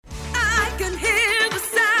can hear the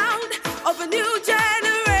sound of a new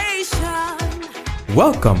generation.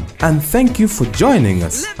 Welcome and thank you for joining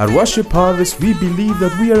us. At Worship Harvest, we believe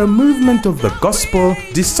that we are a movement of the gospel,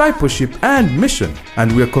 discipleship, and mission.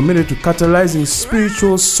 And we are committed to catalyzing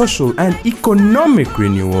spiritual, social, and economic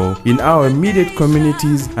renewal in our immediate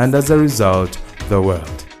communities and, as a result, the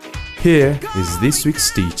world. Here is this week's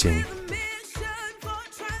teaching.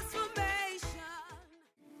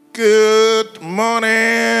 Good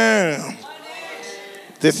morning.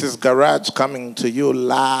 This is Garage coming to you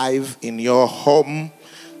live in your home.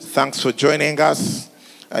 Thanks for joining us.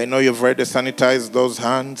 I know you've already sanitized those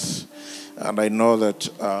hands, and I know that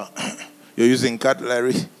you're using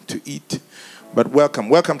cutlery to eat. But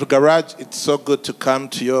welcome to Garage. It's so good to come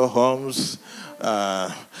to your homes.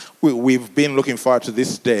 We've been looking forward to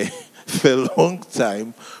this day for a long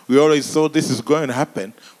time. We always thought this is going to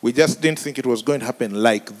happen. We just didn't think it was going to happen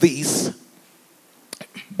like this.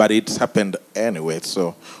 But it's happened anyway,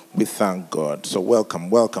 so we thank God. So welcome.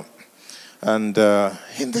 And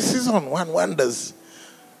in the season, one wonders,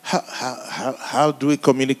 how do we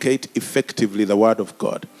communicate effectively the Word of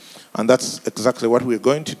God? And that's exactly what we're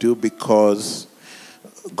going to do, because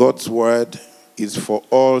God's Word is for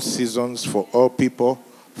all seasons, for all people,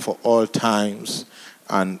 for all times,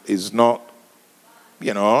 and is not,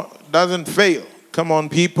 doesn't fail. Come on,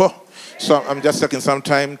 people. So I'm just taking some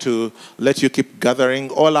time to let you keep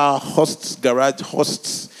gathering. All our hosts, Garage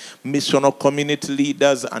hosts, missional community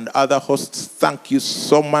leaders, and other hosts, thank you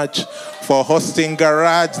so much for hosting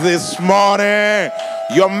Garage this morning.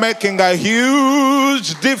 You're making a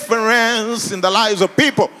huge difference in the lives of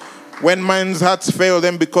people. When men's hearts fail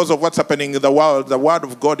them because of what's happening in the world, the Word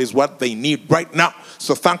of God is what they need right now.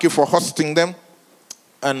 So thank you for hosting them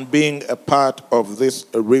and being a part of this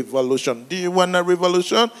revolution. Do you want a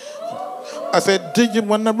revolution? I said, do you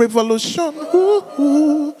want a revolution?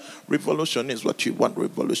 Ooh. Revolution is what you want.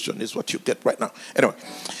 Revolution is what you get right now. Anyway,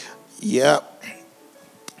 yeah.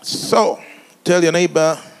 So, tell your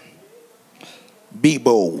neighbor, be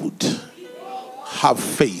bold. Have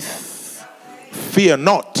faith. Fear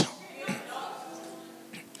not.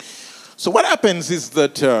 So what happens is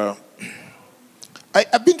that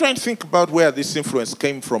I've been trying to think about where this influence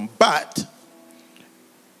came from, but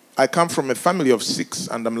I come from a family of 6,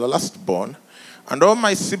 and I'm the last born. And all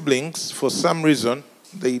my siblings, for some reason,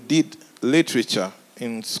 they did literature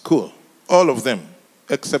in school. All of them,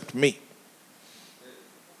 except me.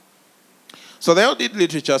 So they all did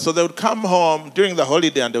literature. So they would come home during the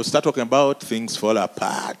holiday and they would start talking about things fall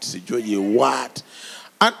apart. What?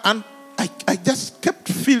 And I just kept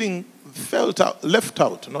feeling left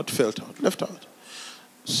out.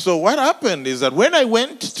 So what happened is that when I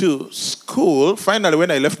went to school, finally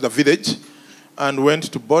when I left the village and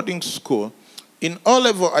went to boarding school, in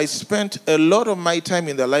O-level I spent a lot of my time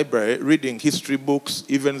in the library reading history books,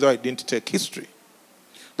 even though I didn't take history.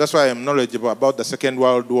 That's why I'm knowledgeable about the Second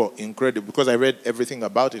World War, incredible, because I read everything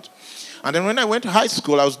about it. And then when I went to high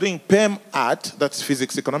school, I was doing PEM art, that's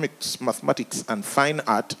physics, economics, mathematics, and fine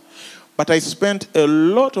art. But I spent a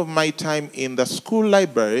lot of my time in the school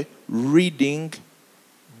library reading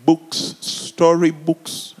books,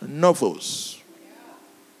 storybooks, novels.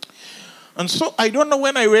 And so I don't know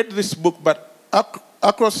when I read this book, but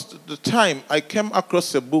across the time, I came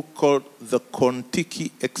across a book called The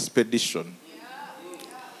Kon-Tiki Expedition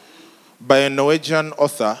by a Norwegian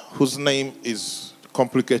author whose name is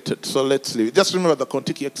complicated. So let's leave it. Just remember The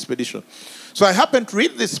Kon-Tiki Expedition. So I happened to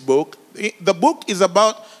read this book. The book is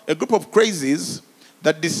about a group of crazies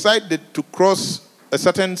that decided to cross a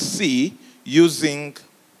certain sea using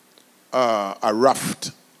a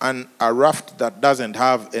raft, and a raft that doesn't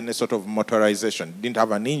have any sort of motorization. Didn't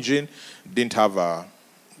have an engine, didn't have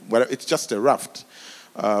it's just a raft.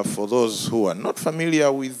 For those who are not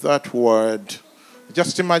familiar with that word,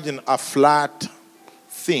 just imagine a flat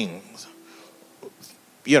thing,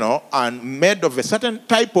 and made of a certain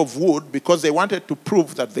type of wood, because they wanted to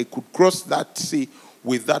prove that they could cross that sea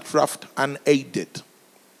with that raft unaided.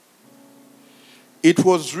 It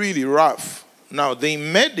was really rough. Now, they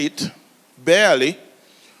made it barely,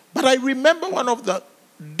 but I remember one of the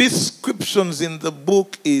descriptions in the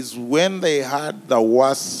book is when they had the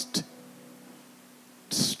worst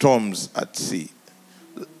storms at sea.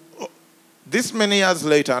 This many years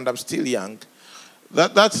later, and I'm still young,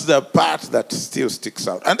 that's the part that still sticks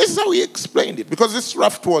out. And this is how he explained it, because this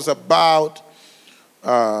raft was about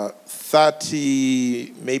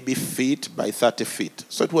 30 maybe feet by 30 feet.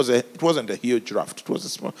 So it wasn't a huge raft. It was a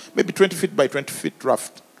small, maybe 20 feet by 20 feet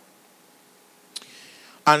raft.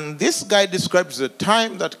 And this guy describes the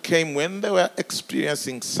time that came when they were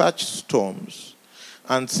experiencing such storms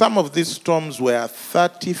And some of these storms were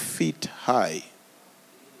 30 feet high.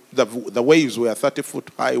 The waves were 30-foot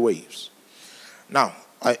high waves. Now,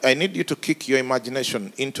 I need you to kick your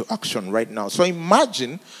imagination into action right now. So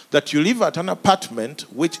imagine that you live at an apartment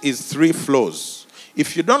which is 3 floors.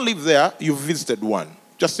 If you don't live there, you've visited one.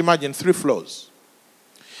 Just imagine 3 floors.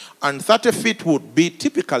 And 30 feet would be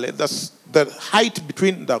typically the height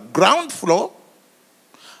between the ground floor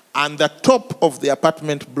and the top of the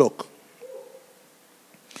apartment block.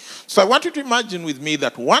 So I want you to imagine with me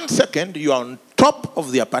that 1 second you are on top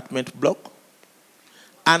of the apartment block,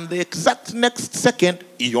 and the exact next second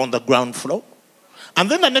you're on the ground floor, and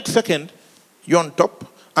then the next second you're on top,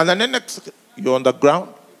 and then the next second you're on the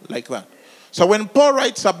ground, like that. So when Paul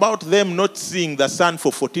writes about them not seeing the sun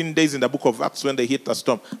for 14 days in the book of Acts when they hit the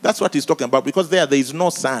storm, that's what he's talking about, because there is no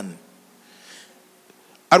sun.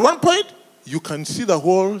 At one point, you can see the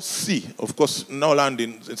whole sea. Of course, no land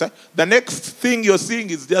inside. The next thing you're seeing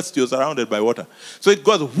is just you're surrounded by water. So it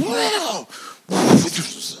goes, wow,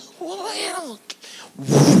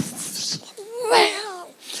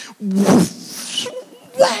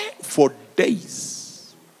 for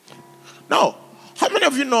days. Now, how many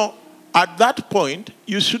of you know at that point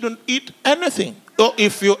you shouldn't eat anything? Or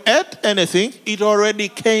if you ate anything, it already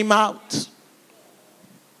came out.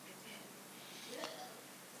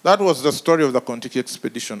 That was the story of the Kontiki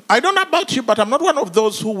expedition. I don't know about you, but I'm not one of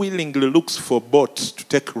those who willingly looks for boats to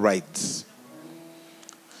take rides.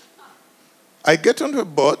 I get onto a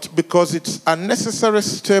boat because it's a necessary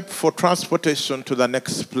step for transportation to the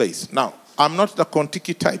next place. Now, I'm not the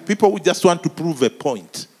Kontiki type. People who just want to prove a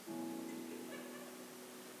point.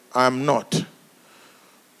 I'm not.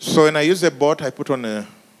 So when I use a boat, I put on a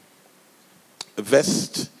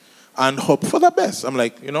vest and hope for the best. I'm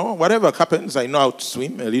like, whatever happens, I know how to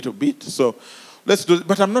swim a little bit. So let's do it.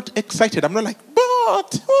 But I'm not excited. I'm not like,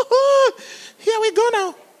 boat, here we go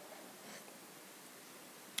now.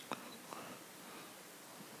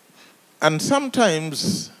 And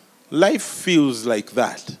sometimes life feels like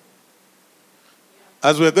that.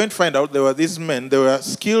 As we're going to find out, there were these men, they were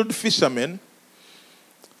skilled fishermen,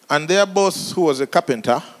 and their boss, who was a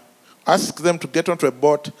carpenter, asked them to get onto a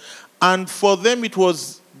boat, and for them it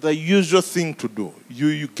was the usual thing to do.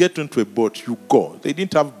 You get into a boat, you go. They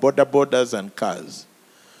didn't have borders and cars.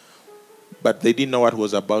 But they didn't know what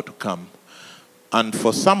was about to come. And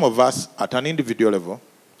for some of us at an individual level,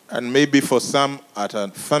 and maybe for some at a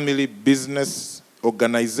family, business,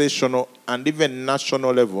 organizational, and even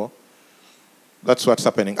national level, that's what's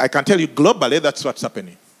happening. I can tell you globally, that's what's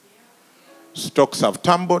happening. Stocks have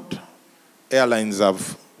tumbled. Airlines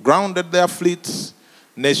have grounded their fleets.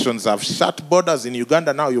 Nations have shut borders. In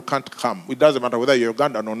Uganda now, you can't come. It doesn't matter whether you're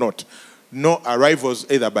Ugandan or not. No arrivals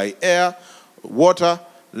either by air, water,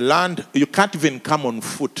 land. You can't even come on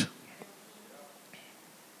foot.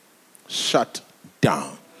 Shut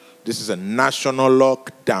down. This is a national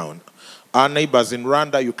lockdown. Our neighbors in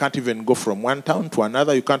Rwanda, you can't even go from one town to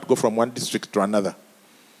another. You can't go from one district to another.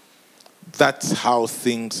 That's how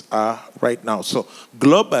things are right now. So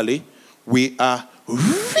globally, we are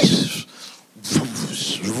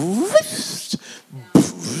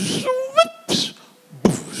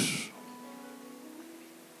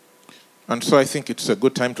and so I think it's a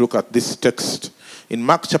good time to look at this text in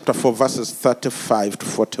Mark chapter 4, verses 35 to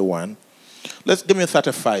 41. Let's give me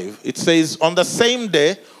 35. It says, on the same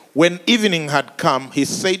day, when evening had come, he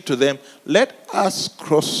said to them, let us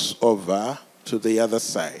cross over to the other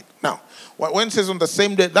side. Now, when it says on the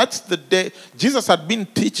same day, that's the day Jesus had been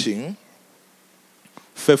teaching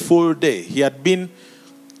for a full day. He had been,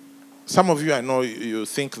 some of you, I know you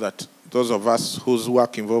think that those of us whose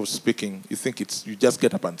work involves speaking, you think you just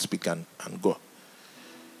get up and speak and go.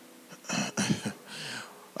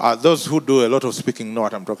 Those who do a lot of speaking know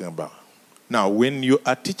what I'm talking about. Now, when you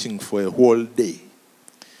are teaching for a whole day,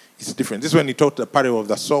 it's different. This is when he taught the parable of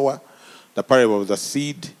the sower, the parable of the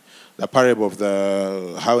seed, the parable of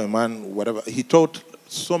the how a man, whatever. He taught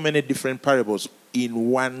so many different parables in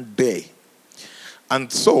one day.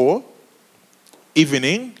 And so,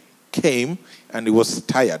 evening came and he was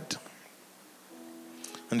tired.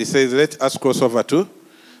 And he says, let us cross over to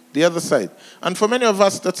the other side. And for many of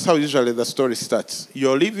us, that's how usually the story starts.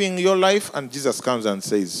 You're living your life and Jesus comes and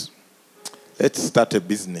says, let's start a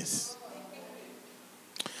business.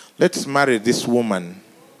 Let's marry this woman.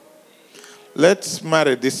 Let's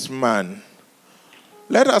marry this man.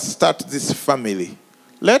 Let us start this family.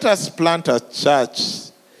 Let us plant a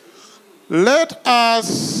church. Let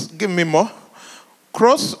us, give me more,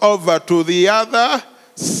 cross over to the other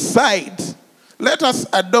side. Let us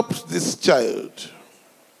adopt this child.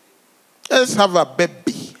 Let's have a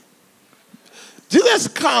baby. Jesus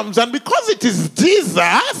comes, and because it is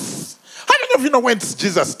Jesus, how many of you know when it's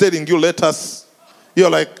Jesus telling you, let us, you're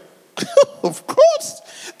like, of course,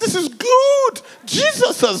 this is good.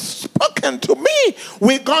 Jesus has spoken to me.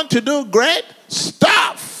 We're going to do great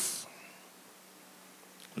stuff.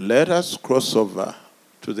 Let us cross over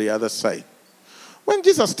to the other side. When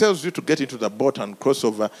Jesus tells you to get into the boat and cross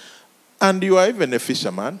over, and you are even a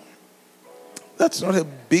fisherman, that's not a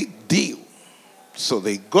big deal. So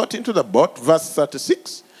they got into the boat, verse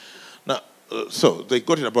 36. Now, so they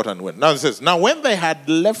got in the boat and went. Now it says, now when they had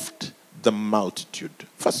left the multitude,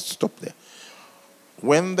 first stop there.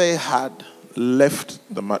 When they had left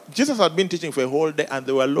the multitude, Jesus had been teaching for a whole day, and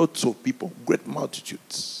there were lots of people, great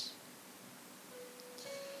multitudes.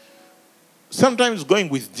 Sometimes going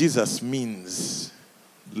with Jesus means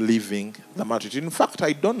leaving the multitude. In fact,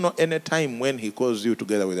 I don't know any time when he calls you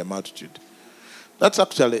together with a multitude. That's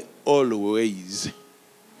actually always.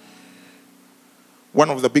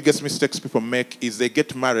 One of the biggest mistakes people make is they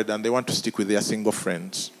get married and they want to stick with their single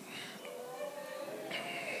friends.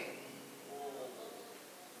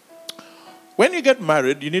 When you get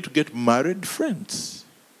married, you need to get married friends.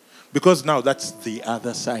 Because now that's the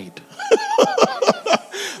other side.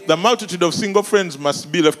 The multitude of single friends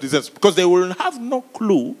must be left deserted because they will have no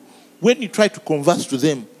clue when you try to converse to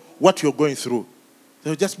them what you're going through.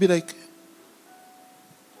 They'll just be like,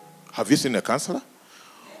 have you seen a counselor?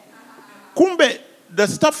 Kumbe, the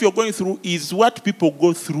stuff you're going through is what people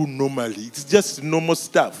go through normally. It's just normal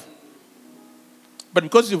stuff. But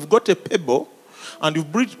because you've got a pebble and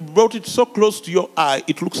you've brought it so close to your eye,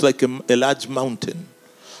 it looks like a large mountain.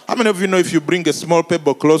 How many of you know if you bring a small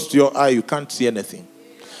pebble close to your eye, you can't see anything?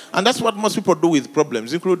 And that's what most people do with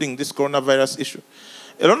problems, including this coronavirus issue.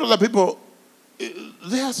 A lot of the people,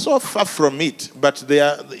 they are so far from it, but they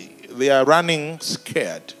are running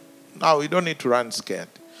scared. Now, you don't need to run scared.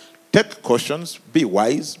 Take cautions, be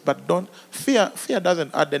wise, but don't. Fear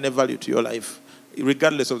doesn't add any value to your life,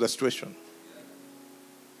 regardless of the situation.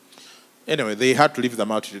 Anyway, they had to leave the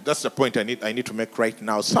multitude. That's the point I need to make right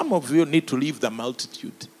now. Some of you need to leave the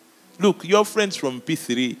multitude. Look, your friends from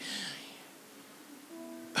P3,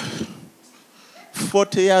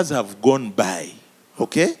 40 years have gone by,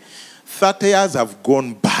 okay? 30 years have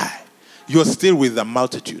gone by. You're still with the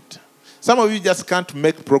multitude. Some of you just can't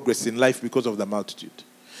make progress in life because of the multitude.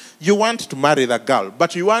 You want to marry the girl,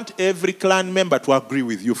 but you want every clan member to agree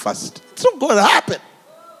with you first. It's not going to happen.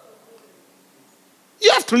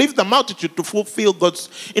 You have to leave the multitude to fulfill God's.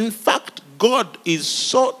 In fact, God is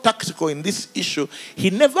so tactical in this issue. He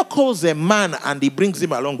never calls a man and he brings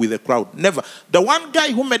him along with the crowd. Never. The one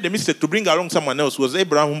guy who made the mistake to bring along someone else was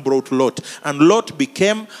Abraham, who brought Lot. And Lot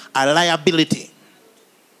became a liability.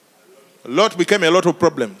 Lot became a lot of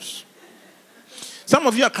problems. Some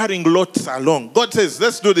of you are carrying lots along. God says,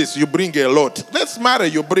 let's do this, you bring a lot. Let's marry,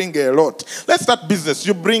 you bring a lot. Let's start business,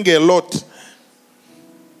 you bring a lot.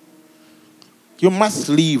 You must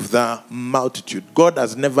leave the multitude. God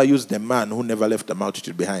has never used a man who never left the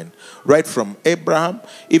multitude behind. Right from Abraham,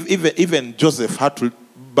 even Joseph had to,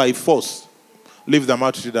 by force, leave the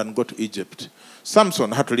multitude and go to Egypt.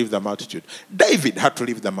 Samson had to leave the multitude. David had to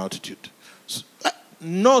leave the multitude.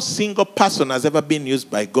 No single person has ever been used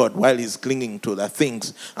by God while he's clinging to the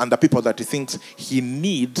things and the people that he thinks he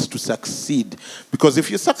needs to succeed. Because if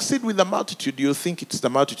you succeed with the multitude, you think it's the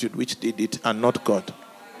multitude which did it and not God.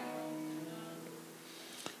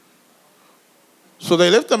 So they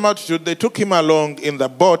left the multitude, they took him along in the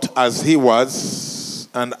boat as he was,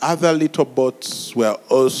 and other little boats were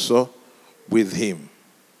also with him.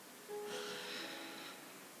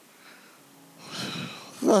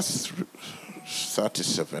 Verse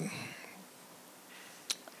 37.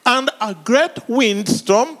 And a great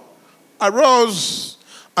windstorm arose,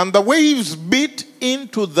 and the waves beat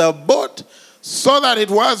into the boat so that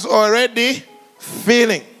it was already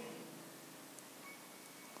filling.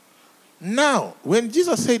 Now, when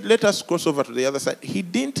Jesus said, let us cross over to the other side, he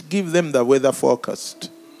didn't give them the weather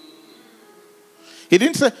forecast. He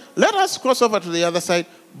didn't say, let us cross over to the other side.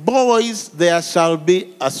 Boys, there shall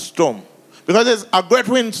be a storm. Because there's a great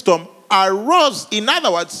windstorm arose. In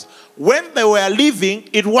other words, when they were leaving,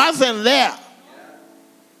 it wasn't there.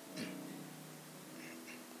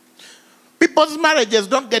 People's marriages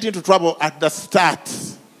don't get into trouble at the start.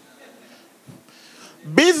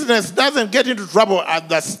 Business doesn't get into trouble at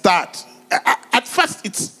the start. At first,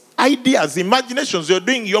 it's ideas, imaginations. You're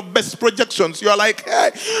doing your best projections. You're like,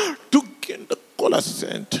 hey, to get the color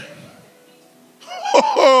scent.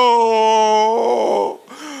 Oh.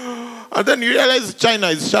 And then you realize China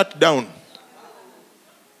is shut down.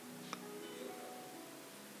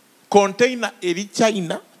 Container eri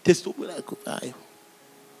China tesobula kuvayo.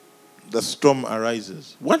 the storm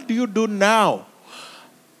arises. What do you do now?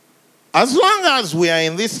 As long as we are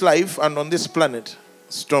in this life and on this planet,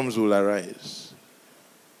 storms will arise.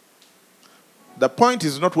 The point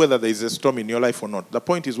is not whether there is a storm in your life or not. The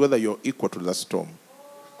point is whether you're equal to the storm.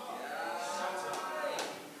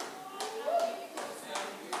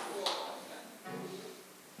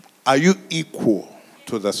 Are you equal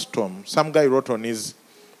to the storm? Some guy wrote on his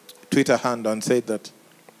Twitter handle and said that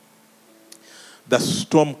the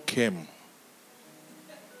storm came,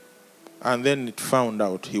 and then it found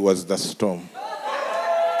out he was the storm.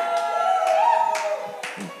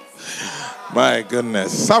 My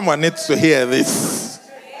goodness. Someone needs to hear this.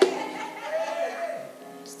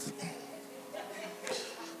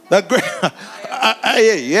 The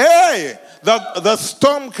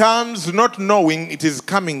storm comes not knowing it is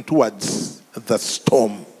coming towards the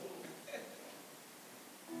storm.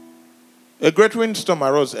 A great windstorm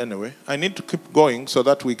arose anyway. I need to keep going so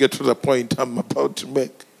that we get to the point I'm about to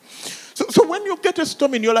make. So when you get a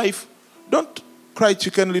storm in your life, don't cry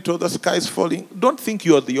chicken little, the sky is falling. Don't think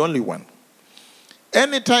you're the only one.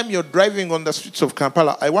 Anytime you're driving on the streets of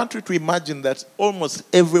Kampala, I want you to imagine that almost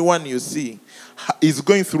everyone you see is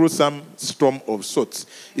going through some storm of sorts.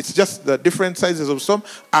 It's just the different sizes of storm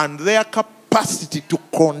and their capacity to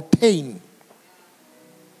contain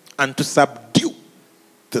and to subdue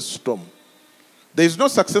the storm. There is no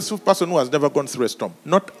successful person who has never gone through a storm.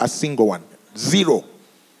 Not a single one. Zero.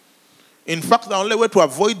 In fact, the only way to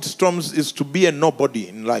avoid storms is to be a nobody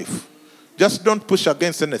in life. Just don't push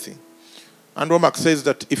against anything. And Womack says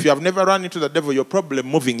that if you have never run into the devil, you're probably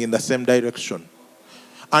moving in the same direction.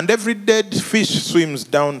 And every dead fish swims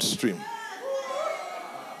downstream.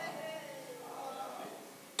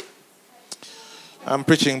 I'm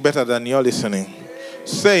preaching better than you're listening.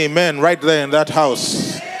 Say amen right there in that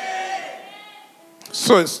house.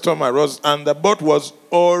 So a storm arose, and the boat was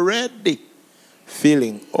already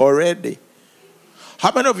filling. Already.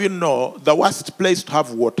 How many of you know the worst place to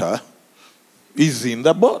have water is in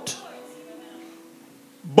the boat?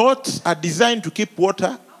 Boats are designed to keep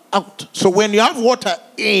water out. So when you have water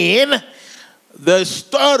in, the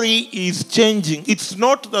story is changing. It's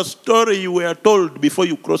not the story you were told before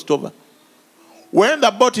you crossed over. When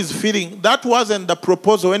the boat is filling, that wasn't the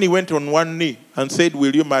proposal when he went on one knee and said,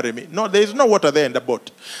 "Will you marry me?" No, there is no water there in the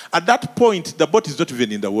boat. At that point, the boat is not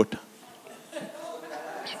even in the water.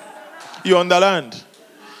 You're on the land.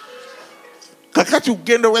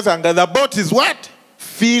 The boat is what?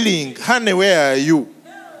 Filling. Honey, where are you?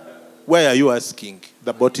 Why are you asking?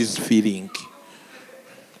 The boat is filling.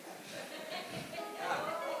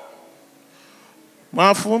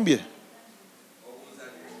 Mafumbie.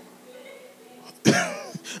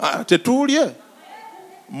 Tetulie.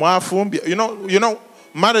 Mafumbie. You know,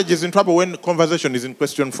 marriage is in trouble when conversation is in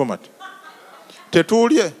question format.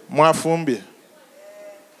 Tetulie. Mafumbie.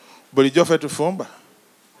 Bulijo fe tufumba.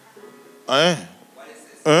 I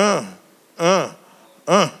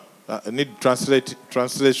need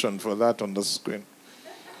translation for that on the screen.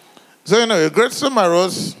 So, a great storm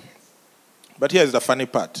arose, but here's the funny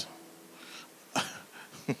part.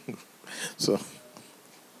 So,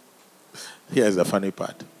 here's the funny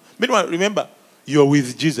part. Meanwhile, remember, you're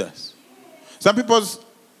with Jesus. Some people's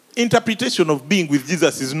interpretation of being with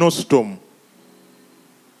Jesus is no storm.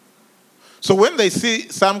 So when they see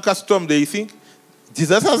some storm, they think,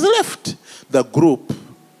 Jesus has left the group.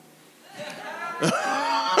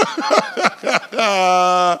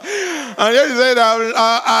 And he said,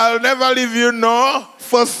 I'll never leave you nor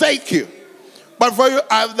forsake you. But for you,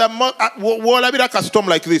 I have the storm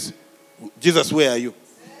like this. Jesus, where are you?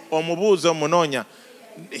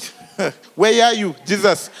 Where are you?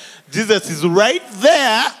 Jesus is right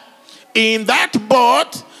there in that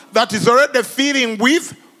boat that is already filling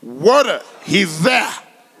with water. He's there.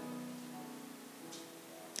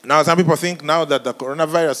 Now, some people think now that the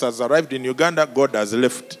coronavirus has arrived in Uganda, God has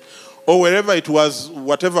left. Or wherever it was,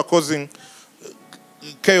 whatever causing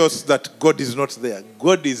chaos, that God is not there.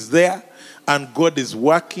 God is there, and God is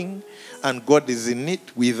working, and God is in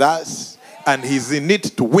it with us, and He's in it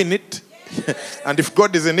to win it. And if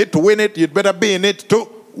God is in it to win it, you'd better be in it to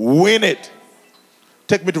win it.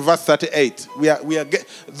 Take me to verse 38. We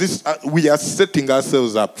are setting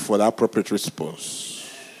ourselves up for the appropriate response.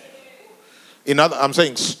 I'm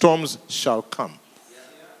saying storms shall come.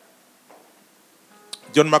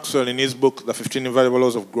 John Maxwell, in his book, The 15 Invaluable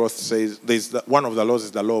Laws of Growth, says one of the laws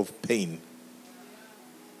is the law of pain.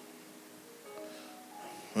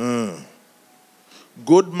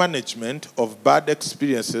 Good management of bad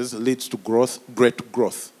experiences leads to growth, great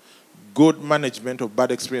growth. Good management of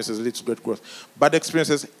bad experiences leads to great growth. Bad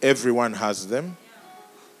experiences, everyone has them.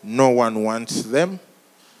 No one wants them.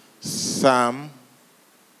 Some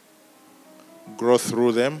grow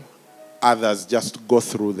through them, others just go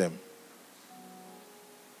through them.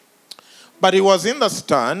 But he was in the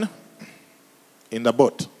stern, in the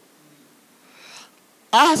boat,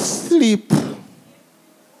 asleep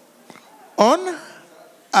on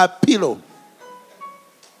a pillow.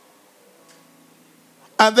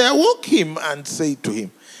 And they awoke him and said to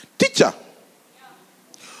him, "Teacher,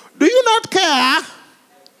 do you not care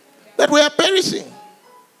that we are perishing?"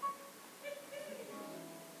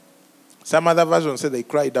 Some other versions say they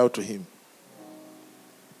cried out to him.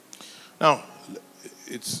 Now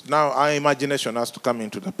our imagination has to come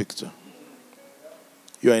into the picture.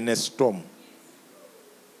 You are in a storm.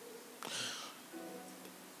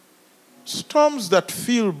 Storms that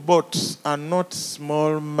fill boats are not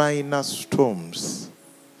small, minor storms.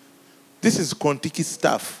 This is Kontiki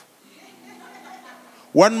stuff.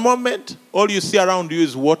 One moment, all you see around you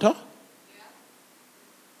is water.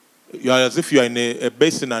 You are as if you are in a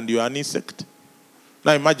basin and you are an insect.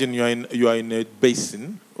 Now imagine you are in a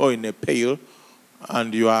basin or in a pail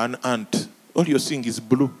and you are an ant. All you're seeing is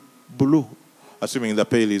blue, assuming the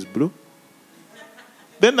pail is blue.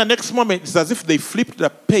 Then the next moment, it's as if they flipped the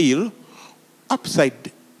pail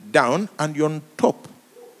upside down and you're on top.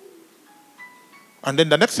 And then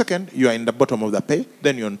the next second, you are in the bottom of the pail.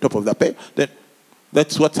 Then you're on top of the pail. Then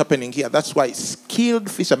that's what's happening here. That's why skilled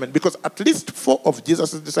fishermen, because at least 4 of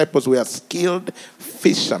Jesus' disciples were skilled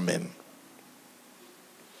fishermen.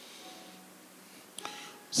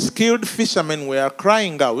 Skilled fishermen were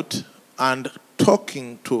crying out and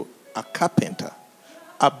talking to a carpenter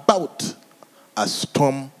about a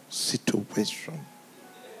storm situation.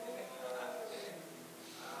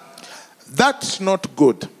 That's not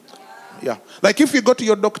good. Yeah. Like if you go to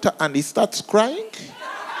your doctor and he starts crying,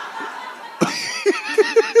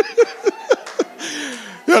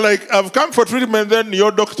 you're like, "I've come for treatment," then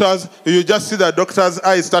you just see the doctor's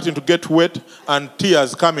eyes starting to get wet and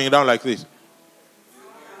tears coming down like this.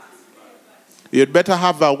 You'd better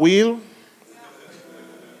have a will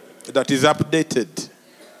that is updated.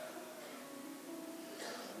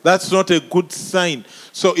 That's not a good sign.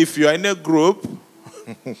 So if you're in a group,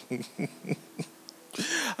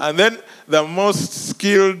 and then the most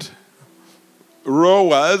skilled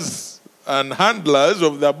rowers and handlers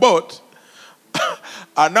of the boat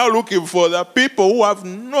are now looking for the people who have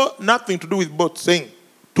nothing to do with boat, saying,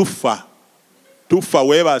 too far,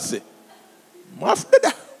 wherever I say.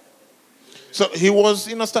 So he was,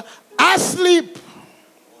 asleep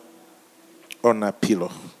on a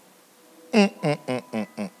pillow.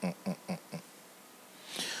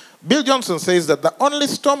 Bill Johnson says that the only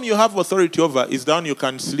storm you have authority over is the one you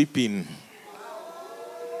can sleep in.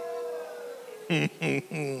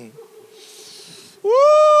 Woo!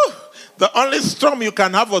 The only storm you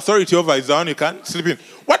can have authority over is the one you can sleep in.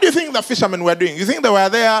 What do you think the fishermen were doing? You think they were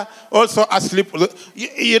there also asleep?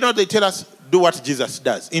 They tell us, do what Jesus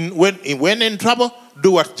does. When in trouble,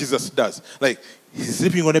 do what Jesus does. Like, he's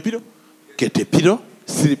sleeping on a pillow, get a pillow,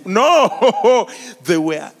 sleep. No! They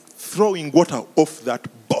were throwing water off that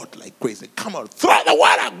boat like crazy. Come on, throw the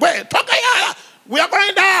water. We are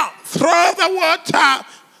going down. Throw the water.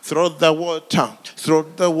 Throw the water. Throw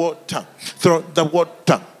the water. Throw the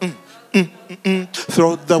water.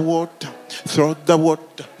 Throw the water. Throw the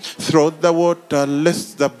water. Throw the water.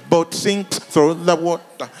 Lest the boat sinks. Throw the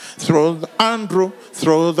water. Throw the Andrew.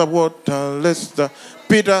 Throw the water. Lest the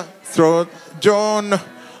Peter. Throw John.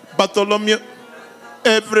 Bartholomew.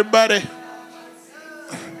 Everybody.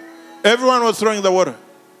 Everyone was throwing the water.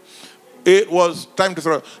 It was time to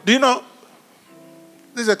throw. Do you know?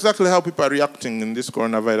 This is exactly how people are reacting in this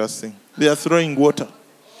coronavirus thing. They are throwing water.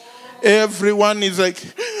 Everyone is like,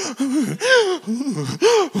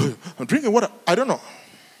 I'm drinking water. I don't know.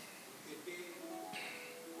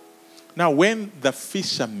 Now, when the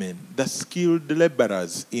fishermen, the skilled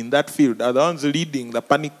laborers in that field are the ones leading the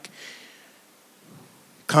panic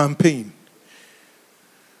campaign.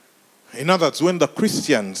 In other words, when the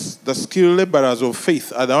Christians, the skilled laborers of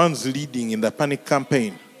faith, are the ones leading in the panic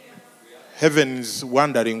campaign, heaven is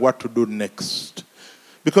wondering what to do next.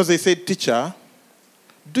 Because they said, "Teacher,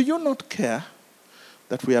 do you not care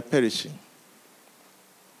that we are perishing?"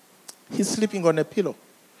 He's sleeping on a pillow.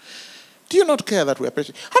 Do you not care that we are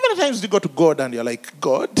perishing? How many times do you go to God and you're like,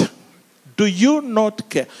 "God, do you not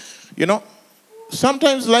care?"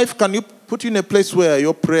 Sometimes life can you put you in a place where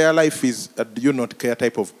your prayer life is a do you not care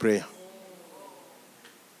type of prayer.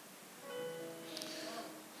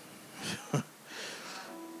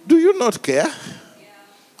 Do you not care?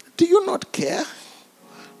 Do you not care?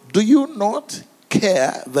 Do you not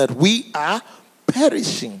care that we are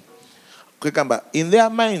perishing? In their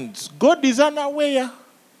minds, God is unaware.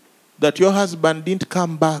 that your husband didn't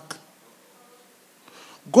come back.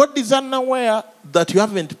 God is unaware that you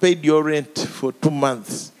haven't paid your rent for 2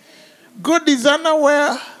 months. God is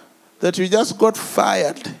unaware that you just got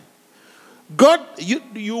fired. God,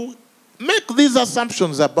 you make these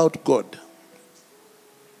assumptions about God.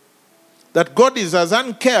 That God is as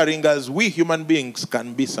uncaring as we human beings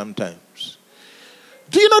can be sometimes.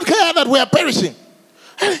 Do you not care that we are perishing?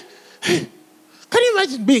 Can you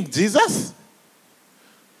imagine being Jesus?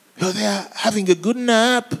 You're there having a good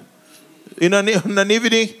nap in an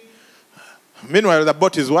evening. Meanwhile, the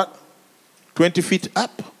boat is what? 20 feet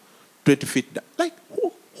up, 20 feet down. Like,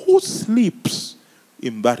 who sleeps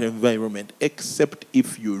in that environment except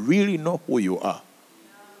if you really know who you are?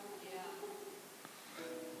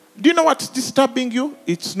 Do you know what's disturbing you?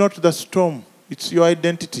 It's not the storm. It's your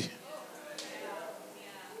identity.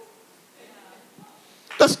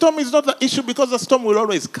 The storm is not the issue because the storm will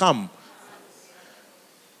always come.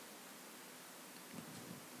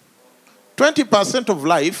 20% of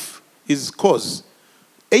life is cause.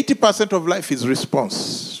 80% of life is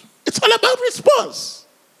response. It's all about response.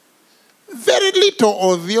 Very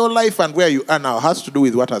little of your life and where you are now has to do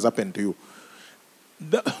with what has happened to you.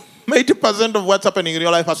 80% of what's happening in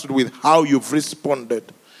your life has to do with how you've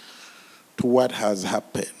responded to what has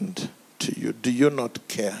happened to you. Do you not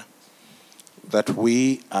care that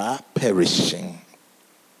we are perishing?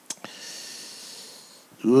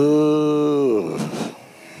 I'm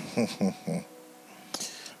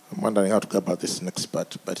wondering how to go about this next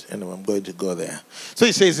part, but anyway, I'm going to go there. So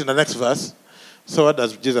he says in the next verse, so what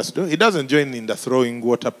does Jesus do? He doesn't join in the throwing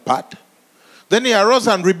water part. Then he arose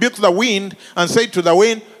and rebuked the wind and said to the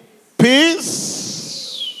wind,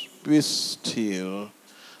 "Peace, be still."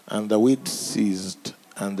 And the wind ceased,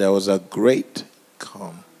 and there was a great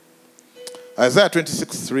calm. Isaiah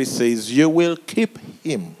 26:3 says, "You will keep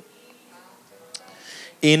him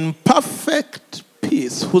in perfect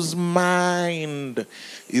peace, whose mind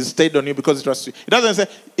is stayed on you because it trusts you."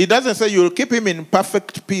 It doesn't say you will keep him in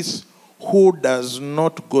perfect peace who does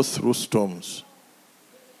not go through storms.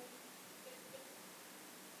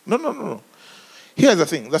 No. Here's the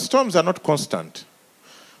thing. The storms are not constant.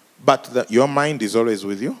 But your mind is always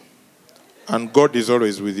with you. And God is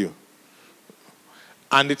always with you.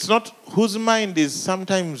 And it's not whose mind is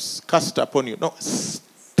sometimes cast upon you. No,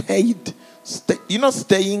 stayed. You know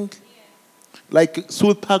staying? Like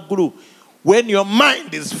super glue. When your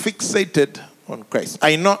mind is fixated on Christ.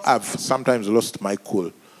 I know I've sometimes lost my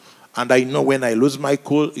cool. And I know when I lose my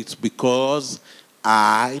cool, it's because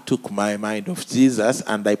I took my mind off Jesus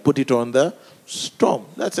and I put it on the storm.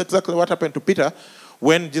 That's exactly what happened to Peter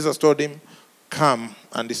when Jesus told him, "Come,"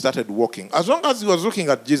 and he started walking. As long as he was looking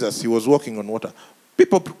at Jesus, he was walking on water.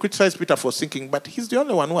 People criticize Peter for sinking, but he's the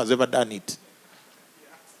only one who has ever done it.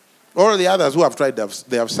 All the others who have tried,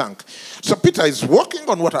 they have sunk. So Peter is walking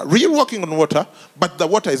on water, real walking on water, but the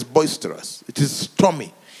water is boisterous. It is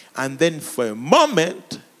stormy. And then for a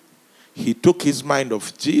moment, he took his mind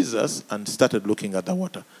off Jesus and started looking at the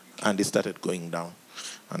water. And he started going down.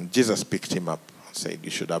 And Jesus picked him up and said, "You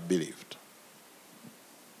should have believed."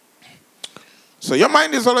 So your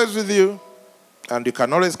mind is always with you. And you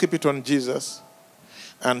can always keep it on Jesus.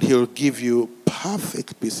 And he'll give you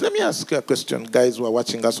perfect peace. Let me ask you a question, guys who are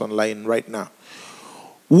watching us online right now.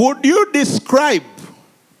 Would you describe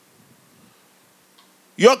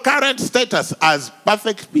your current status as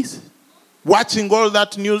perfect peace? Watching all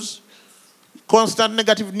that news? Constant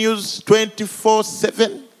negative news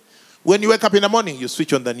 24/7. When you wake up in the morning, you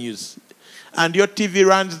switch on the news. And your TV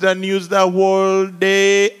runs the news the whole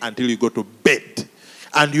day until you go to bed.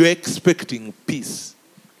 And you're expecting peace.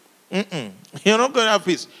 You're not going to have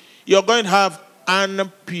peace. You're going to have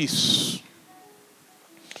unpeace.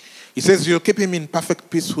 He says you'll keep him in perfect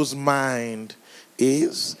peace whose mind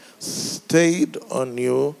is stayed on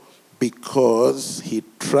you because he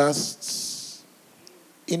trusts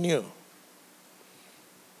in you.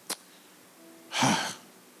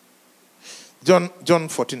 John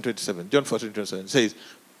 14:27. John 14:27 says,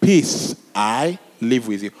 "Peace I live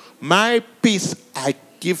with you. My peace I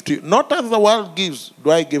give to you. Not as the world gives,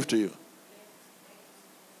 do I give to you."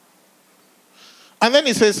 And then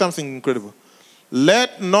he says something incredible.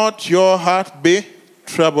 "Let not your heart be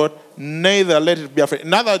troubled, neither let it be afraid."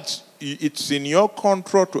 In other words, it's in your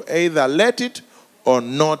control to either let it or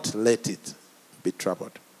not let it be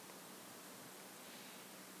troubled.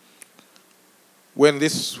 When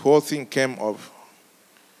this whole thing came of,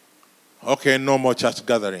 okay, no more church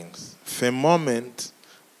gatherings, for a moment,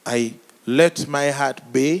 I let my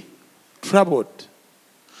heart be troubled.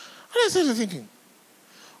 And I started thinking,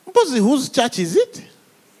 whose church is it?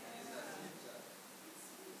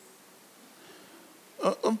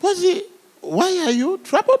 Mpasi, why are you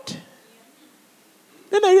troubled?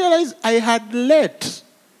 Then I realized I had let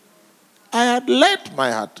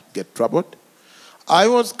my heart get troubled. I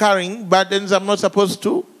was carrying burdens I'm not supposed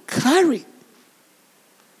to carry.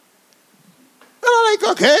 And I'm like,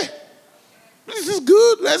 okay, this is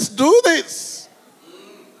good. Let's do this.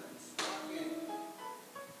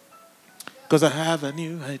 Because I have a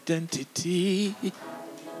new identity.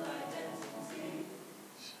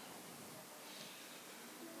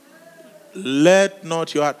 Let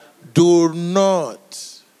not your heart, do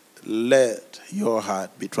not let your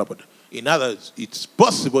heart be troubled. In other words, it's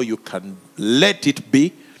possible you can let it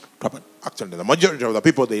be troubled. Actually, the majority of the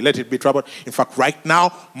people, they let it be troubled. In fact, right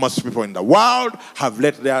now, most people in the world have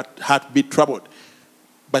let their heart be troubled.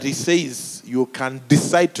 But he says you can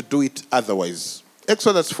decide to do it otherwise.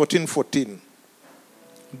 Exodus 14:14.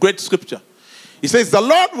 Great scripture. He says, the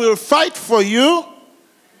Lord will fight for you.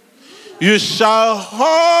 You shall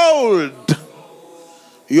hold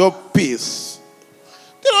your peace.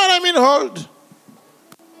 Do you know what I mean, hold?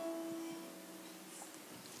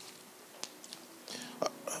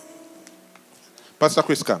 Pastor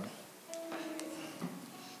Chris, come.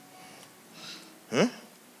 Huh?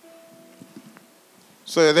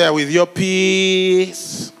 So you're there with your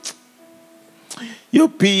peace. Your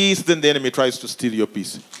peace, then the enemy tries to steal your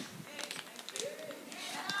peace.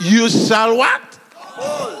 You shall what?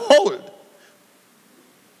 Hold.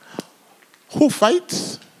 Who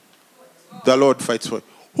fights? The Lord fights for you.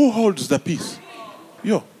 Who holds the peace?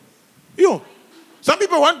 You. Some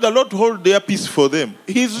people want the Lord to hold their peace for them.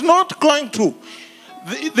 He's not going to.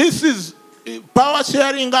 This is power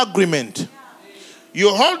sharing agreement. You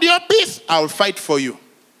hold your peace, I'll fight for you.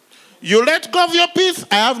 You let go of your peace,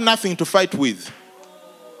 I have nothing to fight with.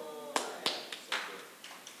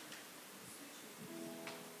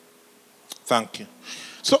 Thank you.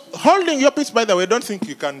 So holding your peace, by the way, don't think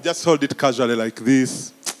you can just hold it casually like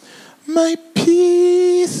this. My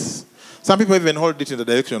peace. Some people even hold it in the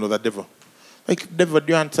direction of the devil. Like, devil, do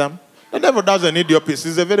you want some? The devil doesn't need your peace.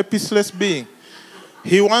 He's a very peaceless being.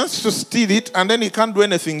 He wants to steal it, and then he can't do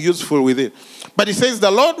anything useful with it. But he says the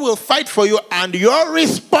Lord will fight for you, and your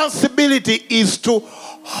responsibility is to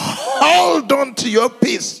hold on to your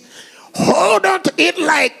peace. Hold on to it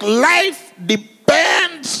like life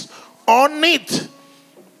depends on it.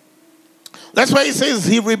 That's why he says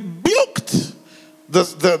he rebuked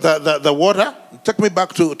the water. Take me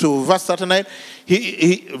back to verse 39.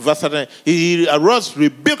 Verse 39. He arose,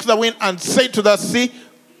 rebuked the wind, and said to the sea,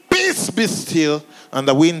 peace be still. And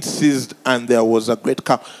the wind ceased, and there was a great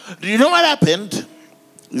calm. Do you know what happened?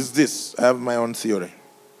 Is this. I have my own theory.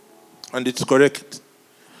 And it's correct.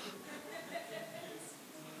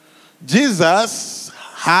 Jesus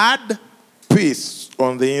had peace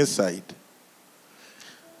on the inside.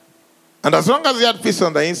 And as long as he had peace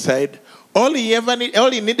on the inside, all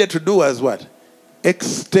he needed to do was what?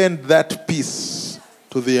 Extend that peace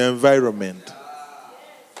to the environment.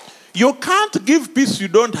 You can't give peace you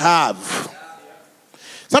don't have.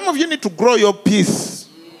 Some of you need to grow your peace.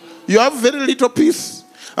 You have very little peace.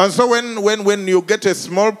 And so when you get a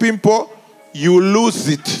small pimple, you lose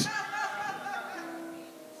it.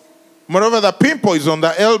 Moreover, the pimple is on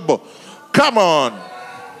the elbow. Come on.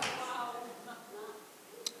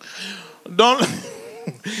 Don't.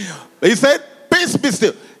 He said, peace be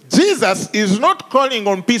still. Jesus is not calling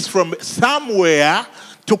on peace from somewhere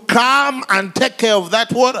to come and take care of that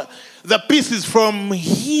water. The peace is from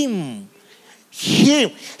him.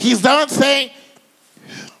 He's the one saying,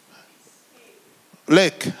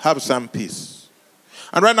 Lake, have some peace.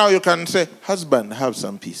 And right now you can say, husband, have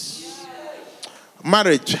some peace.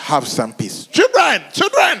 Marriage, have some peace. Children,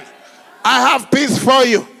 I have peace for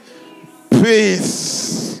you.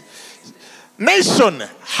 Peace. Nation,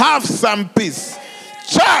 have some peace.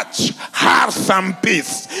 Church, have some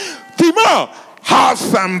peace. Timor, have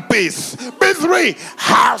some peace. B3,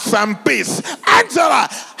 have some peace. Angela,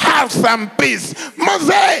 have some peace.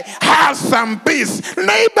 Mose, have some peace.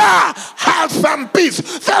 Neighbor, have some peace.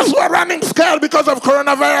 Those who are running scared because of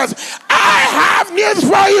coronavirus, I have news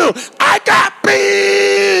for you. I got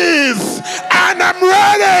peace. And I'm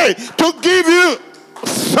ready to give you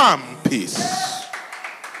some peace.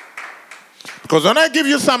 Because when I give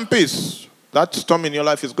you some peace, that storm in your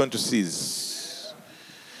life is going to cease.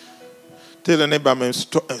 Tell the neighbor, I'm a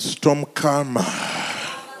storm calmer.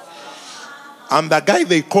 I'm the guy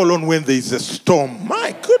they call on when there is a storm.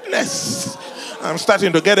 My goodness. I'm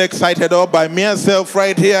starting to get excited all by myself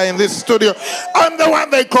right here in this studio. I'm the one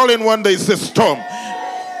they call in when there is a storm.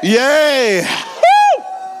 Yay.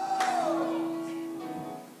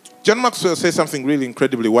 John Maxwell says something really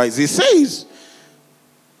incredibly wise. He says,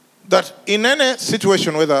 that in any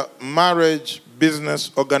situation, whether marriage,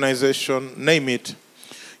 business, organization, name it,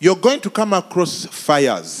 you're going to come across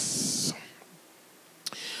fires.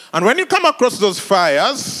 And when you come across those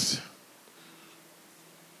fires,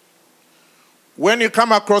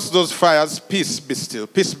 peace be still,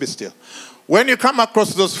 peace be still. When you come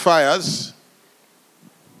across those fires,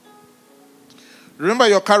 remember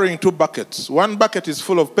you're carrying 2 buckets. One bucket is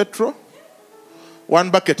full of petrol, one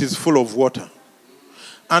bucket is full of water.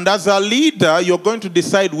 And as a leader, you're going to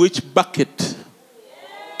decide which bucket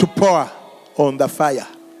to pour on the fire.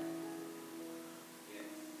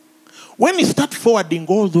 When you start forwarding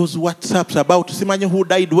all those WhatsApps about Simanye who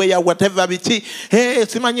died where, whatever, hey,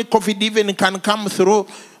 Simanye COVID even can come through,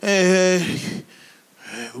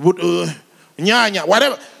 nyanya,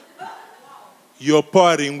 whatever. You're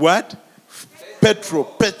pouring what?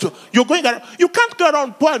 Petrol. You can't go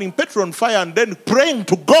around pouring petrol on fire and then praying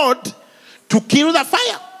to God to kill the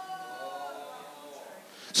fire.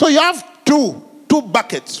 So you have two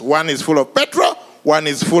buckets. One is full of petrol, one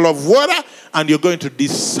is full of water, and you're going to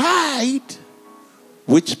decide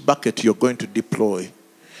which bucket you're going to deploy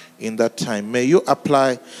in that time. May you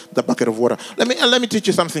apply the bucket of water. Let me teach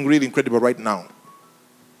you something really incredible right now.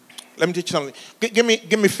 Let me teach you something. Give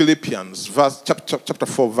me Philippians chapter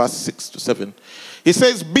 4, verse 6 to 7. He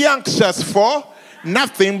says, be anxious for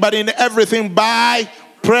nothing, but in everything by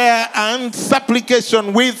prayer and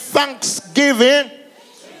supplication with thanksgiving.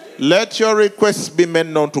 Let your requests be made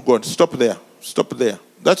known to God. Stop there.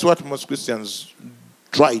 That's what most Christians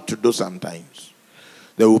try to do sometimes.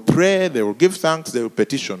 They will pray, they will give thanks, they will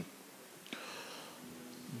petition.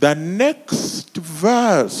 The next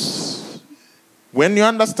verse, when you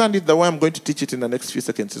understand it the way I'm going to teach it in the next few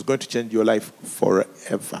seconds, is going to change your life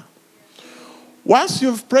forever. Once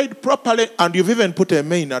you've prayed properly and you've even put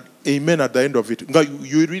amen at the end of it,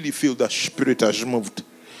 you really feel the Spirit has moved.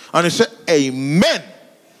 And you say, amen.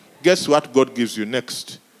 Guess what God gives you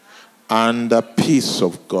next? And the peace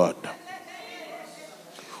of God,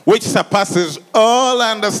 which surpasses all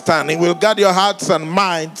understanding, will guard your hearts and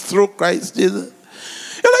minds through Christ Jesus.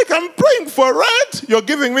 You're like, I'm praying for rent, you're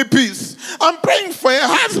giving me peace. I'm praying for a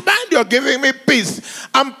husband, you're giving me peace.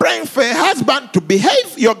 I'm praying for a husband to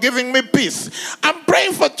behave, you're giving me peace. I'm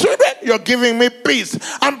praying for children, you're giving me peace.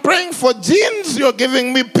 I'm praying for genes, you're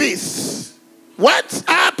giving me peace. What's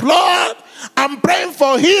up, Lord? I'm praying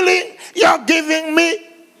for healing, you're giving me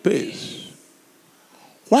peace.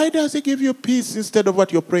 Why does he give you peace instead of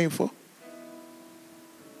what you're praying for?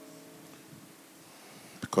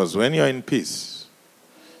 Because when you're in peace,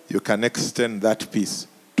 you can extend that peace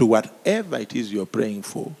to whatever it is you're praying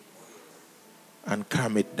for and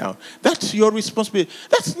calm it down. That's your responsibility.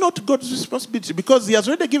 That's not God's responsibility, because he has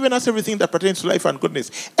already given us everything that pertains to life and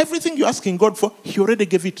goodness. Everything you're asking God for, he already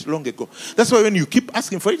gave it long ago. That's why when you keep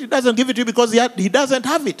asking for it, he doesn't give it to you because he doesn't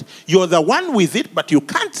have it. You're the one with it, but you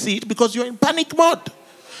can't see it because you're in panic mode.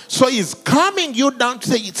 So he's calming you down to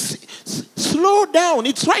say, slow down.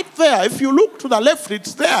 It's right there. If you look to the left,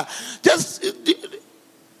 it's there.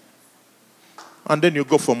 And then you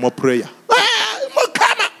go for more prayer. What?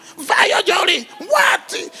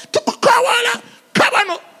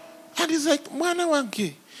 And he's like, mwana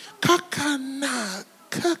wange, kakana,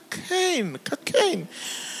 kakain.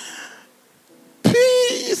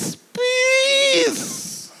 Peace.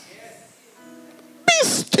 Be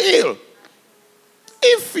still.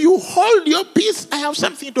 If you hold your peace, I have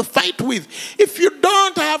something to fight with. If you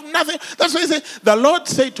don't, I have nothing. That's why he said, the Lord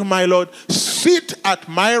said to my Lord, sit at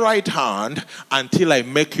my right hand until I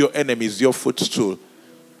make your enemies your footstool.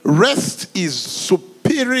 Rest is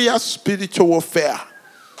superior spiritual warfare.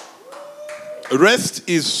 Rest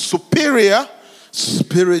is superior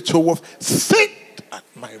spiritual warfare. Sit at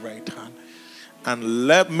my right hand and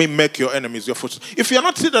let me make your enemies your footstool. If you're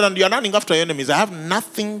not seated and you're running after your enemies, I have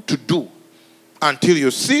nothing to do. Until you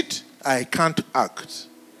sit, I can't act.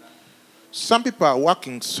 Some people are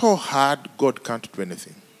working so hard, God can't do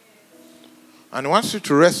anything. And he wants you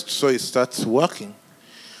to rest, so he starts working.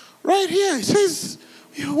 Right here, he says,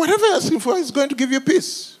 whatever you're asking for is going to give you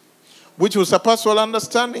peace, which will surpass all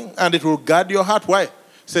understanding, and it will guard your heart. Why? He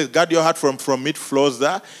says, guard your heart from it flows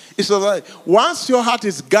there. It's so that once your heart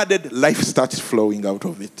is guarded, life starts flowing out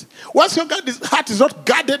of it. Once your heart is not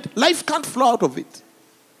guarded, life can't flow out of it.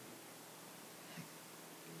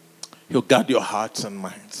 You'll guard your hearts and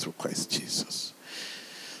minds through Christ Jesus.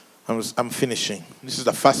 I'm finishing. This is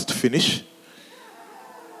the first finish.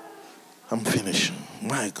 I'm finishing.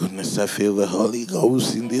 My goodness, I feel the Holy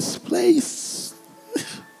Ghost in this place.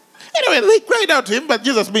 Anyway, they cried out to him, but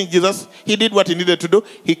Jesus being Jesus, he did what he needed to do.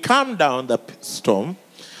 He calmed down the storm,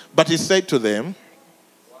 but he said to them,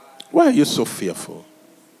 why are you so fearful?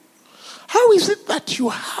 How is it that you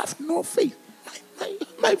have no faith?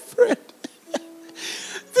 My friend,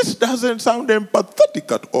 this doesn't sound empathetic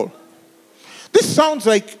at all. This sounds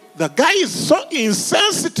like the guy is so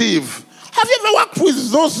insensitive. Have you ever worked with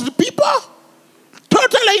those people?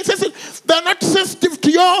 Totally insensitive. They're not sensitive to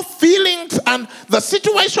your feelings and the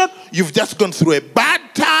situation. You've just gone through a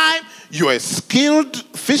bad time. You're a skilled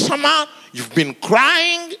fisherman. You've been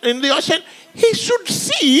crying in the ocean. He should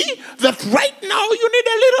see that right now you need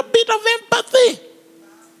a little bit of empathy.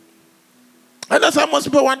 And that's how most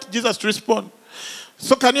people want Jesus to respond.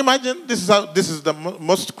 So can you imagine? This is the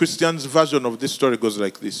most Christians' version of this story goes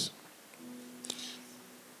like this.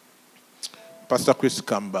 Pastor Chris,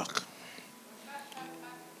 come back.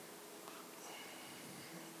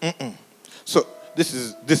 So this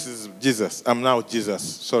is Jesus. I'm now Jesus.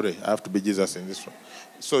 Sorry, I have to be Jesus in this one.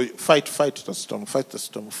 So fight the storm.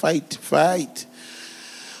 Fight.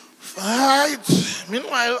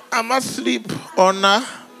 Meanwhile, I'm asleep on a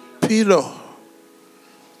pillow.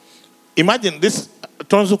 Imagine this.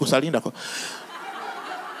 The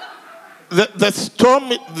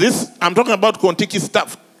storm, I'm talking about Kontiki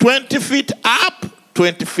stuff. 20 feet up,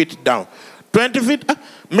 20 feet down. 20 feet up.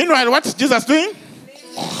 Meanwhile, what's Jesus doing?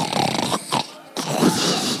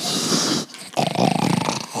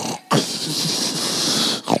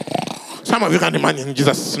 Some of you can imagine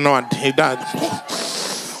Jesus snored. He died.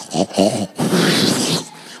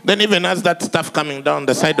 Then even as that stuff coming down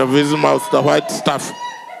the side of his mouth, the white stuff.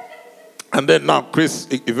 And then now Chris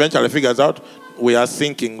eventually figures out we are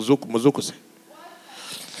sinking. Muzukuse.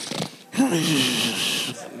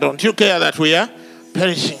 Don't you care that we are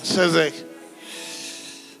perishing? Says like,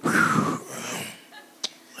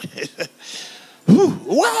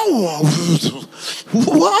 wow.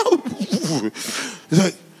 It's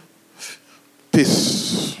like,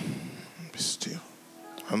 peace. Be still.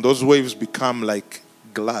 And those waves become like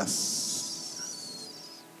glass.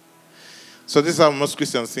 So this is how most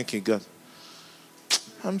Christians thinking, God,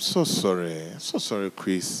 I'm so sorry. So sorry,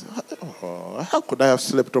 Chris. Oh, how could I have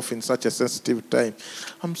slept off in such a sensitive time?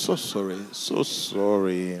 I'm so sorry. So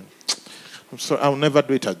sorry. I'm sorry. I'll never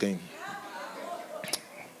do it again.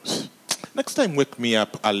 Next time, wake me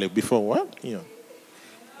up early before what?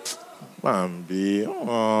 Bambi.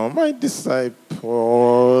 Oh, my disciples.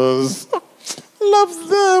 Love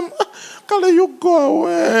them. Can't let you go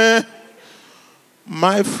away.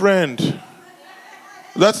 My friend.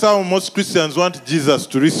 That's how most Christians want Jesus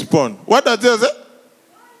to respond. What does Jesus say?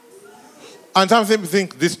 And some people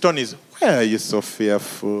think this tone is, why are you so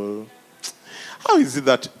fearful? How is it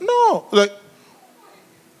that? No. Like,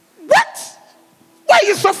 what? Why are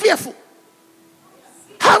you so fearful?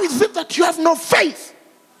 How is it that you have no faith?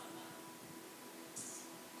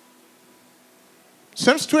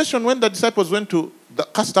 Same situation when the disciples went to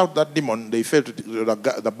cast out that demon. They felt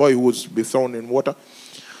the boy who was be thrown in water.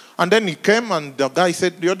 And then he came and the guy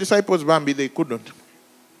said, your disciples, Bambi, they couldn't.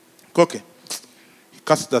 Okay. He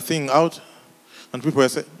cast the thing out. And people were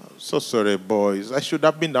saying, so sorry, boys. I should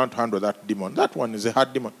have been down to handle that demon. That one is a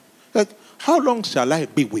hard demon. Like, how long shall I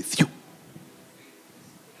be with you?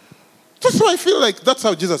 That's why I feel like that's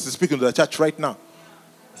how Jesus is speaking to the church right now.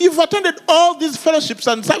 You've attended all these fellowships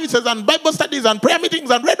and services and Bible studies and prayer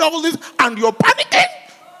meetings and read all this and you're panicking.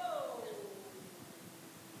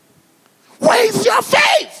 Where is your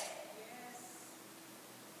faith?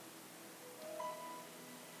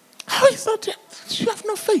 How is that? You have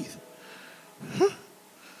no faith. Huh?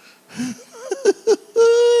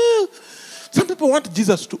 Some people want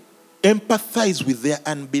Jesus to empathize with their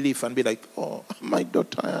unbelief and be like, oh, my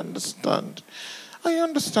daughter, I understand. I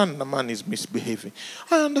understand the man is misbehaving.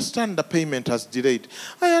 I understand the payment has delayed.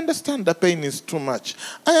 I understand the pain is too much.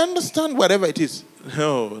 I understand whatever it is.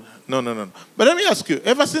 No. But let me ask you,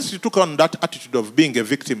 ever since you took on that attitude of being a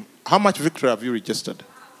victim, how much victory have you registered?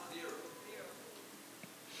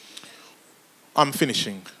 I'm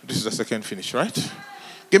finishing. This is the second finish, right?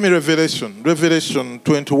 Give me Revelation. Revelation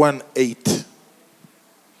 21:8.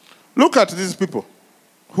 Look at these people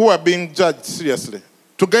who are being judged seriously.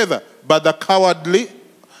 Together, but the cowardly,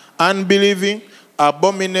 unbelieving,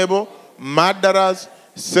 abominable, murderers,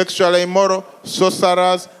 sexually immoral,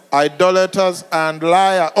 sorcerers, idolaters, and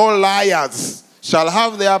all liars shall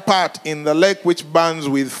have their part in the lake which burns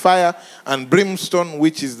with fire and brimstone,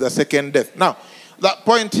 which is the second death. Now, that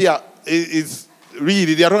point here is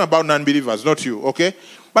really, they are talking about non-believers, not you, okay?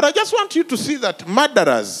 But I just want you to see that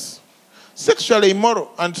murderers, sexually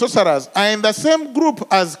immoral, and sorcerers are in the same group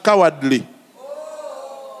as cowardly.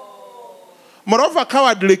 Moreover,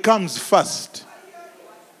 cowardly comes first.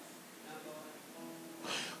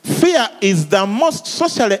 Fear is the most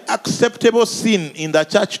socially acceptable sin in the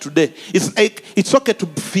church today. It's okay to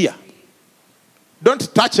fear.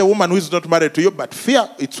 Don't touch a woman who is not married to you, but fear,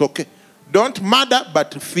 it's okay. Don't murder,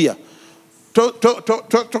 but fear.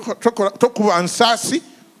 Toku ansasi,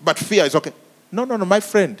 but fear is okay. No, my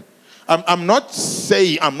friend. I'm not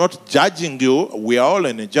saying, I'm not judging you. We are all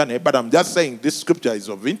in a journey, but I'm just saying this scripture is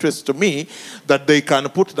of interest to me that they can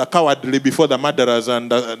put the cowardly before the murderers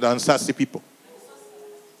and the ansasi people.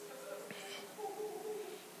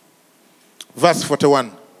 Verse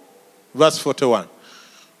 41.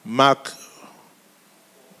 Mark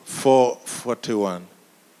 4:41.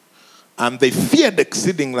 And they feared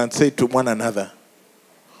exceedingly and said to one another,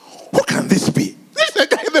 who can this be? This is the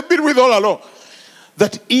guy they've been with all along.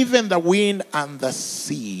 That even the wind and the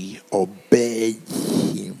sea obey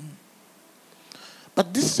him.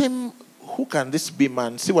 But this same, who can this be,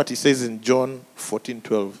 man? See what he says in John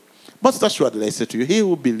 14:12. Most assuredly I say to you, he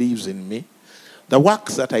who believes in me, the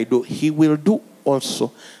works that I do, he will do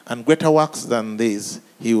also. And greater works than these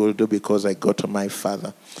he will do, because I go to my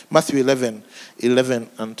Father. Matthew 11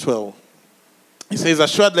 and 12. He says,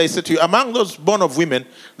 assuredly I say to you, among those born of women,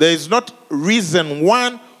 there is not risen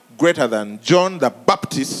one greater than John the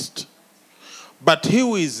Baptist, but he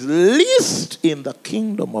who is least in the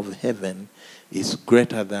kingdom of heaven is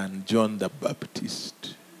greater than John the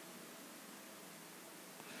Baptist.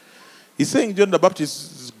 He's saying John the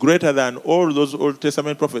Baptist is greater than all those Old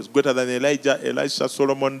Testament prophets, greater than Elijah, Elisha,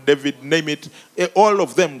 Solomon, David, name it, all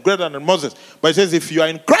of them, greater than Moses. But he says, if you are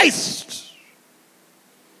in Christ,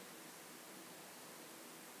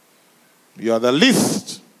 you are the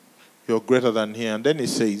least, you're greater than he. And then he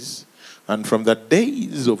says, and from the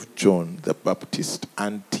days of John the Baptist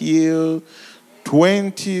until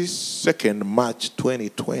 22nd March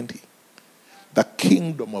 2020, the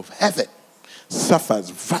kingdom of heaven suffers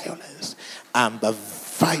violence, and the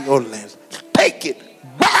violence take it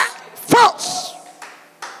by force.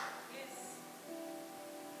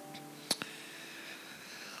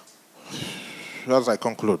 As I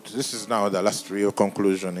conclude, this is now the last real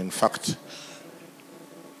conclusion. In fact,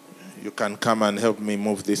 you can come and help me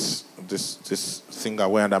move this thing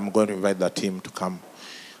away, and I'm going to invite the team to come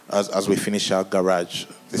as we finish our garage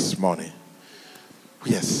this morning.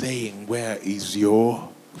 We are saying, where is your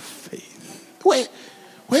faith? Where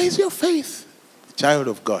is your faith, child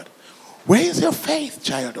of God? Where is your faith,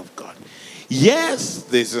 child of God? Yes,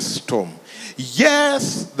 there's a storm.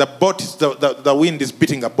 Yes, the boat is the wind is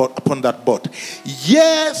beating upon that boat.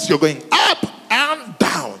 Yes, you're going up and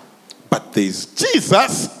down. But there's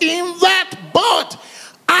Jesus in that boat.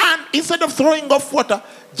 And instead of throwing off water,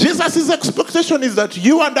 Jesus' expectation is that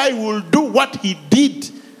you and I will do what he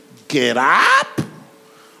did. Get up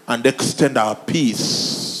and extend our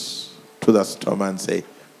peace to the storm and say,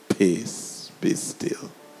 peace, be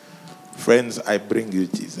still. Friends, I bring you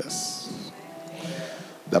Jesus.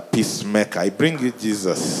 The peacemaker, I bring you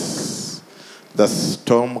Jesus. The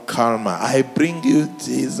storm calmer, I bring you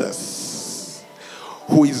Jesus,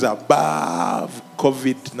 who is above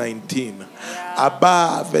COVID-19,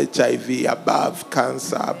 above HIV, above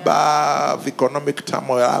cancer, above economic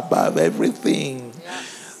turmoil, above everything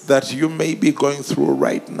that you may be going through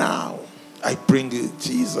right now. I bring you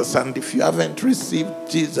Jesus. And if you haven't received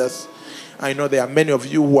Jesus, I know there are many of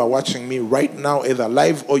you who are watching me right now, either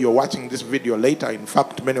live or you're watching this video later. In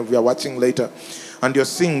fact, many of you are watching later, and you're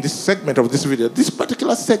seeing this segment of this video, this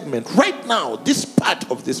particular segment right now, this part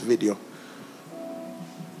of this video.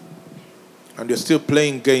 And you're still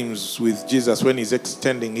playing games with Jesus when he's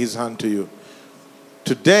extending his hand to you.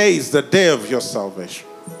 Today is the day of your salvation.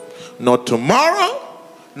 Not tomorrow,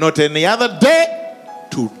 not any other day.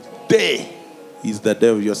 Today is the day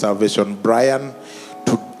of your salvation. Brian,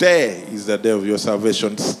 today is the day of your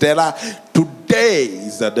salvation. Stella, today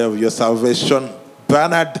is the day of your salvation.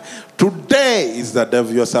 Bernard, today is the day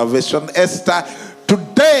of your salvation. Esther,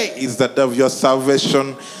 today is the day of your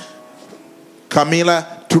salvation.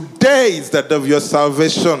 Camila, today is the day of your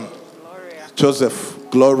salvation. Gloria. Joseph,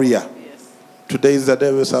 Gloria, Yes. today is the day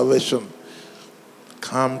of your salvation.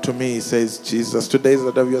 Come to me, says Jesus. Today is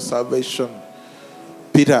the day of your salvation.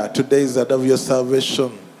 Peter, today is the day of your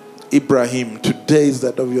salvation. Ibrahim, today is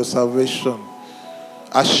the day of your salvation.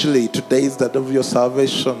 Ashley, today is the day of your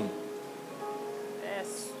salvation.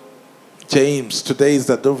 Yes. James, today is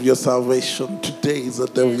the day of your salvation. Today is the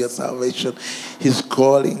day of your salvation. He's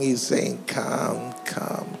calling, he's saying, come,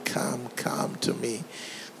 come, come, come to me.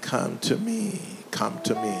 Come to me, come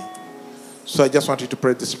to me. So I just want you to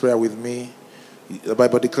pray this prayer with me. The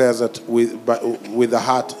Bible declares that with the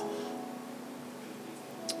heart,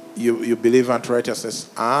 you believe unto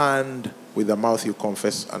righteousness, and with the mouth you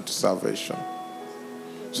confess unto salvation.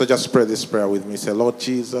 So just pray this prayer with me. Say, Lord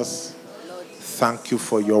Jesus, thank you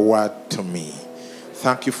for your word to me.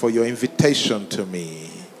 Thank you for your invitation invitation to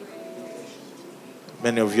me.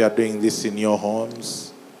 Many of you are doing this in your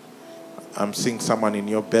homes. I'm seeing someone in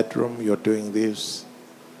your bedroom, you're doing this.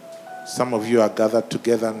 Some of you are gathered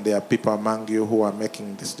together and there are people among you who are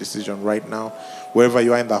making this decision right now. Wherever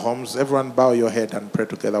you are in the homes, everyone bow your head and pray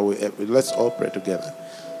together. Let's all pray together.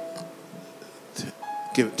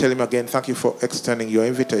 Tell him again, thank you for extending your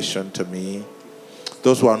invitation to me.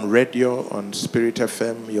 Those who are on radio, on Spirit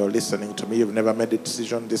FM, you're listening to me. You've never made a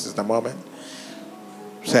decision. This is the moment.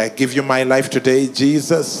 Say, I give you my life today,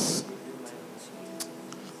 Jesus,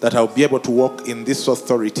 that I'll be able to walk in this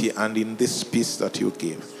authority and in this peace that you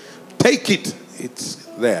give. Take it. It's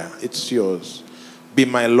there. It's yours. Be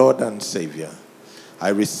my Lord and Savior. I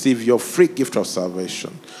receive your free gift of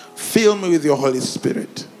salvation. Fill me with your Holy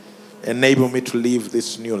Spirit. Enable me to live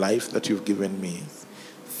this new life that you've given me.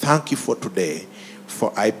 Thank you for today,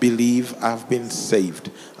 for I believe I've been saved.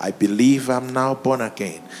 I believe I'm now born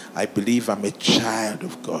again. I believe I'm a child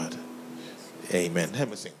of God. Amen. Let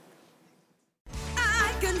me sing.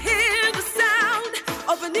 I can hear the sound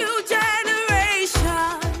of a new generation.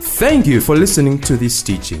 Thank you for listening to this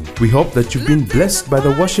teaching. We hope that you've been blessed by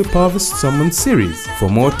the Worship Harvest Sermon Series. For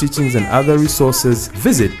more teachings and other resources,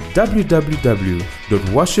 visit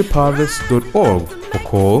www.worshipharvest.org or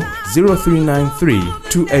call 0393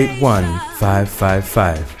 281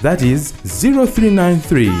 555. That is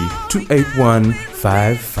 0393 281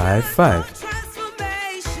 555.